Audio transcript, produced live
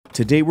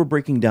Today we're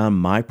breaking down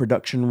my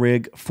production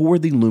rig for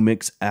the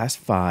LUMIX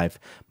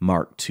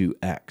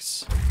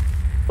S5iiX.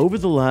 Over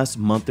the last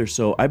month or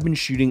so, I've been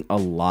shooting a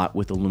lot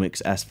with the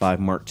LUMIX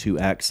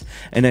S5iiX,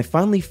 and I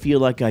finally feel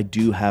like I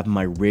do have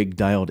my rig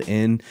dialed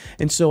in,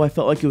 and so I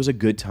felt like it was a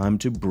good time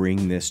to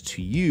bring this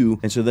to you,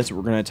 and so that's what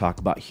we're going to talk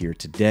about here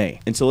today.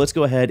 And so let's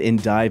go ahead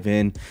and dive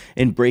in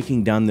and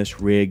breaking down this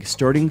rig,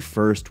 starting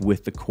first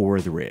with the core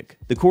of the rig.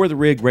 The core of the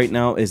rig right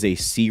now is a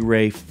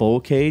C-Ray full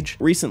cage.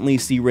 Recently,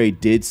 C-Ray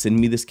did send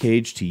me this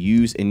cage to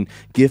use and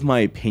give my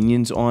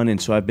opinions on, and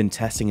so I've been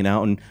testing it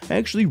out, and I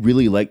actually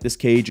really like this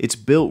cage. It's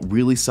built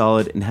really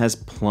solid and has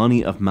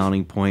plenty of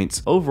mounting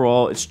points.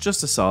 Overall, it's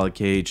just a solid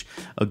cage,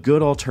 a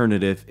good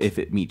alternative if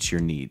it meets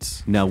your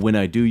needs. Now, when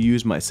I do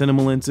use my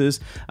cinema lenses,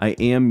 I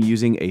am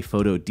using a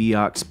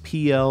Photodiox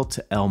PL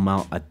to L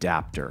mount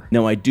adapter.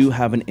 Now, I do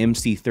have an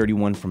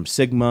MC31 from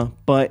Sigma,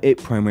 but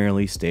it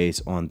primarily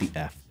stays on the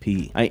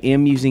FP. I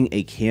am using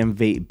a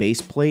Camvate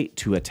base plate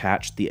to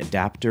attach the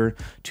adapter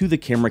to the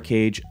camera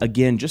cage,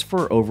 again, just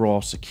for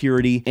overall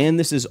security, and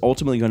this is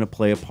ultimately going to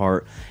play a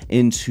part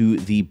into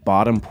the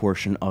bottom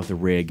portion of the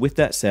rig. With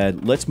that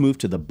said, let's move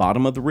to the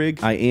bottom of the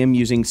rig. I am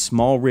using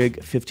small rig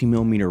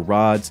 50mm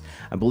rods.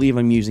 I believe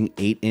I'm using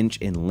 8"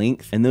 in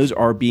length, and those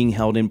are being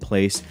held in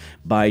place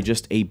by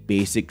just a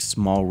basic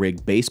small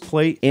rig base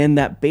plate, and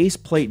that base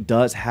plate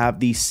does have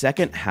the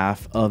second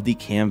half of the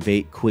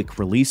Camvate quick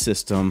release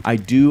system. I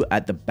do,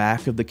 at the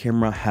back of the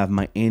camera, have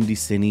my Andy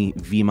Cine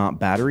V-mount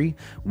battery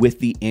with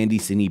the Andy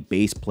Cine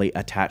base plate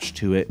attached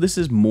to it. This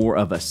is more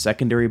of a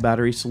secondary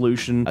battery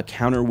solution, a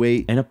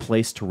counterweight, and a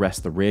place to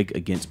rest the rig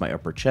against my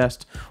upper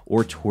chest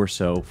or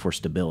torso for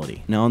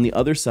stability. Now, on the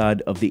other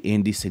side of the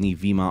Andy Cine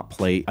V-mount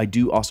plate, I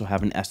do also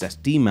have an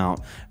SSD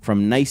mount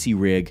from Nicey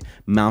Rig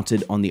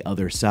mounted on the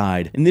other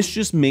side, and this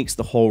just makes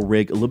the whole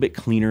rig a little bit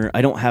cleaner.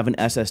 I don't have an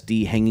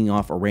SSD hanging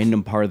off a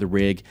random part of the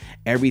rig.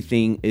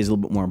 Everything is a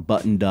little bit more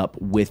buttoned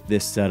up with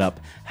this setup,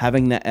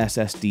 having that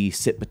SSD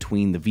sit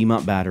between the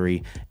V-mount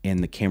battery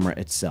and the camera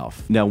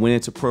itself. Now, when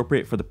it's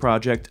appropriate for the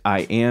project, I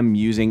am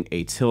using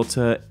a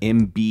Tilta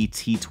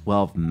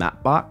MB-T12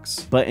 matte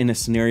box, but in a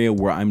scenario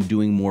where I'm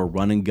doing more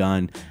run and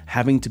gun,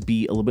 having to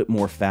be a little bit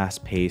more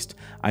fast paced,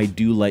 I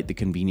do like the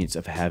convenience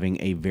of having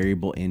a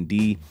variable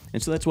ND,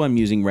 and so that's what I'm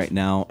using right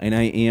now. And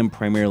I am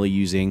primarily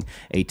using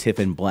a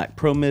Tiffin Black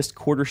Pro Mist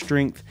quarter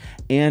strength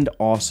and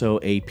also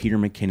a Peter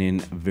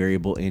McKinnon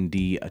variable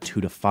ND, a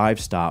 2 to 5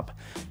 stop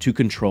to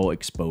control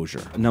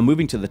exposure. Now,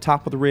 moving to the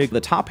top of the rig,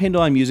 the top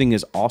handle I'm using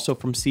is also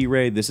from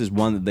C-Ray. This is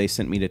one that they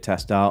sent me to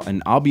test out,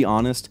 and I'll be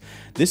honest,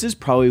 this is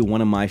probably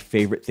one of my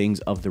favorite things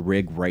of the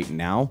rig right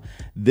now.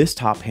 This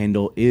top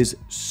handle is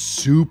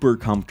super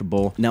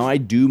comfortable. Now, I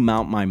do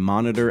mount my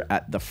monitor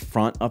at the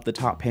front of the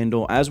top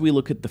handle. As we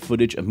look at the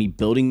footage of me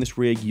building this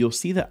rig, you'll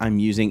see that I'm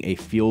using a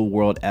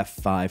FieldWorld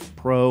F5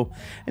 Pro,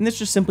 and that's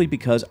just simply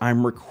because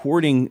I'm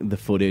recording the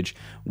footage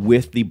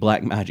with the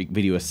Blackmagic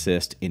Video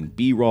Assist in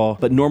BRAW,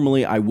 but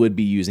normally I would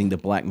be using the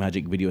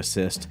Blackmagic Video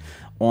Assist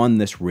on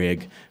this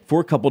rig for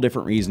a couple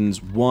different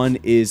reasons. One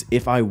is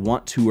if I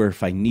want to or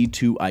if I need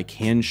to, I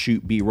can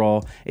shoot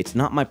B-roll. It's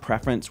not my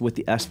preference with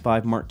the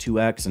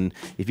S5iiX, and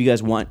if you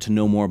guys want to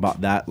know more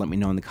about that, let me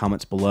know in the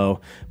comments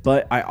below.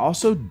 But I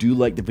also do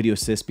like the Video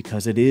Assist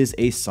because it is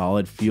a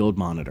solid field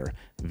monitor.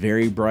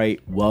 Very bright,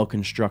 well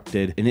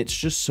constructed, and it's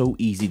just so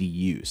easy to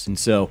use. And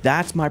so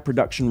that's my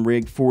production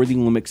rig for the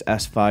LUMIX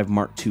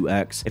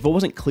S5iiX. If I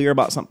wasn't clear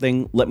about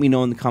something, let me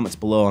know in the comments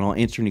below and I'll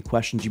answer any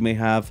questions you may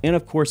have. And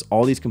of course,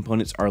 all these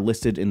components are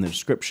listed in the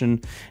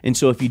description. And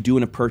so if you do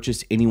want to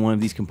purchase any one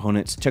of these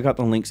components, check out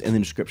the links in the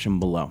description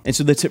below. And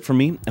so that's it for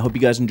me. I hope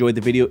you guys enjoyed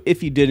the video.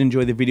 If you did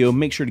enjoy the video,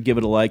 make sure to give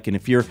it a like. And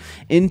if you're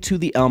into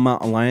the L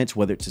mount alliance,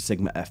 whether it's a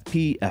Sigma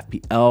FP,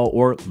 FPL,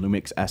 or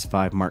LUMIX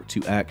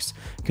S5iiX,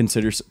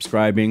 consider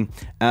subscribing.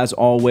 As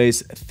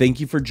always,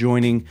 thank you for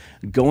joining.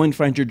 Go and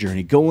find your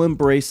journey. Go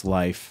embrace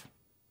life.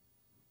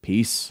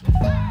 Peace.